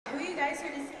guys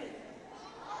here to see?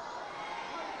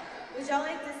 Would y'all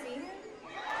like to see him?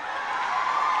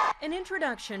 An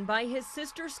introduction by his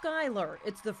sister Skylar.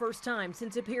 It's the first time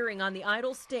since appearing on the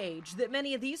Idol stage that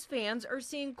many of these fans are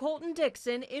seeing Colton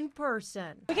Dixon in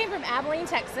person. We came from Abilene,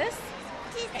 Texas.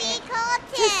 To see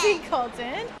Colton. To see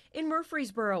Colton. In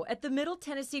Murfreesboro at the Middle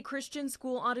Tennessee Christian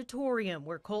School Auditorium,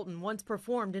 where Colton once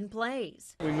performed in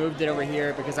plays. We moved it over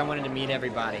here because I wanted to meet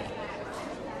everybody.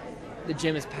 The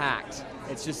gym is packed.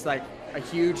 It's just like a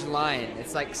huge line.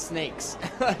 It's like snakes.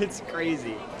 It's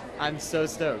crazy. I'm so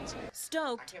stoked.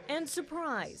 Stoked and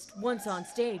surprised. Once on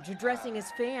stage addressing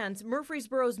his fans,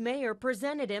 Murfreesboro's mayor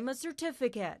presented him a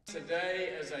certificate.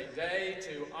 Today is a day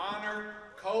to honor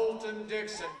Colton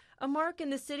Dixon. A mark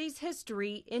in the city's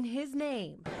history in his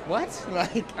name. What?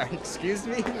 Like, excuse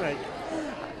me? Like,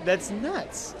 that's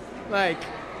nuts. Like,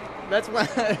 that's one,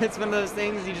 it's one of those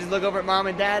things you just look over at mom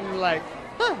and dad and like,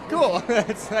 huh, cool.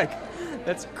 It's like,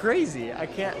 that's crazy. I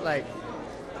can't, like,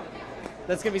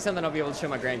 that's going to be something I'll be able to show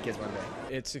my grandkids one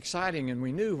day. It's exciting, and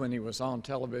we knew when he was on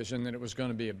television that it was going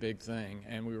to be a big thing,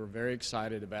 and we were very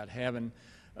excited about having,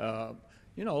 a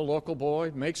local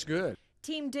boy makes good.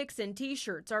 Team Dickson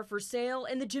t-shirts are for sale,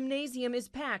 and the gymnasium is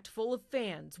packed full of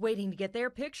fans waiting to get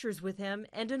their pictures with him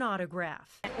and an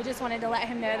autograph. We just wanted to let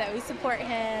him know that we support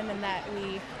him and that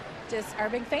we just are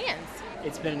big fans.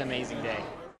 It's been an amazing day.